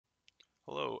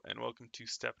Hello and welcome to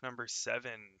step number 7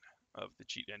 of the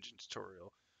cheat engine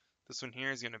tutorial. This one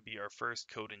here is going to be our first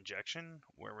code injection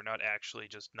where we're not actually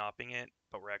just knopping it,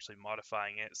 but we're actually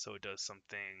modifying it so it does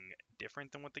something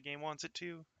different than what the game wants it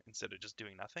to instead of just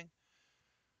doing nothing.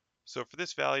 So for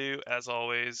this value, as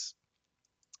always,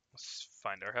 let's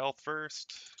find our health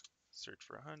first, search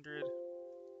for 100,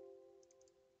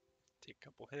 take a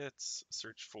couple hits,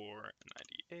 search for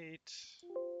 98,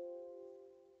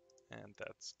 and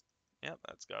that's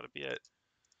got to be it.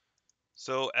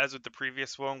 So as with the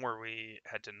previous one where we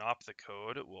had to nop the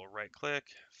code, we'll right click,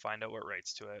 find out what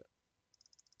writes to it,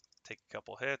 take a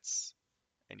couple hits,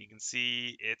 and you can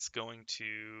see it's going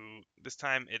to, this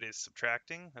time it is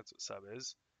subtracting, that's what sub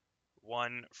is,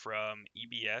 1 from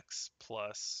EBX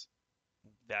plus,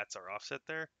 that's our offset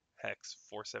there, hex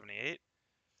 478.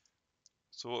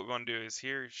 So what we're going to do is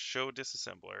here, show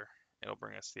disassembler, it'll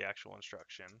bring us the actual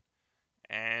instruction.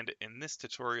 And in this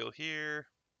tutorial here,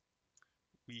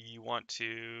 we want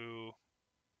to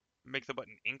make the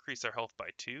button increase our health by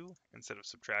 2 instead of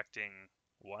subtracting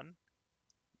 1. Move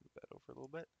that over a little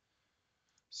bit.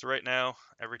 So right now,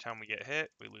 every time we get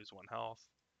hit, we lose 1 health.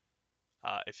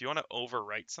 If you want to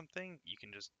overwrite something, you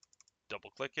can just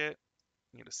double click it.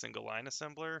 You get a single line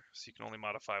assembler, so you can only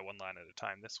modify 1 line at a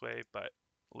time this way, but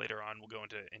later on we'll go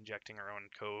into injecting our own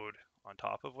code on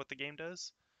top of what the game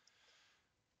does.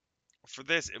 For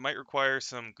this, it might require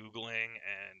some Googling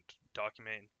and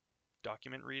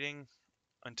document reading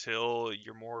until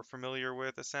you're more familiar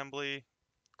with assembly.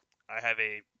 I have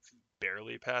a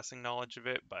barely passing knowledge of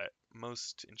it, but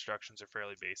most instructions are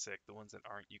fairly basic. The ones that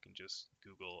aren't, you can just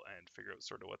Google and figure out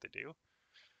sort of what they do.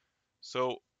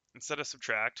 So instead of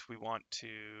subtract, we want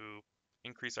to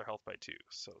increase our health by 2.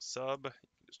 So sub, you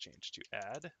can just change to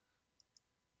add.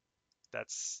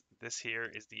 This here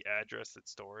is the address that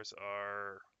stores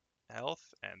our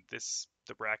health, and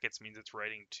the brackets means it's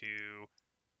writing to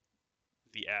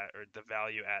the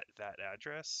value at that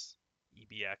address,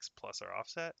 EBX plus our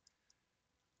offset.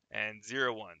 And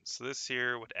 0, 1. So this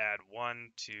here would add 1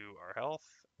 to our health.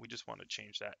 We just want to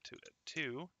change that to a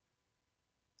 2.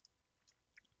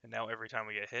 And now every time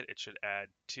we get hit, it should add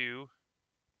 2.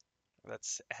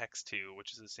 That's hex 2,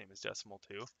 which is the same as decimal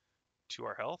 2, to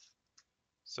our health.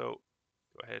 So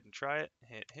go ahead and try it.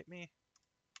 Hit me.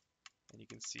 And you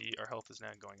can see our health is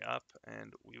now going up,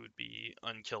 and we would be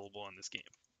unkillable in this game.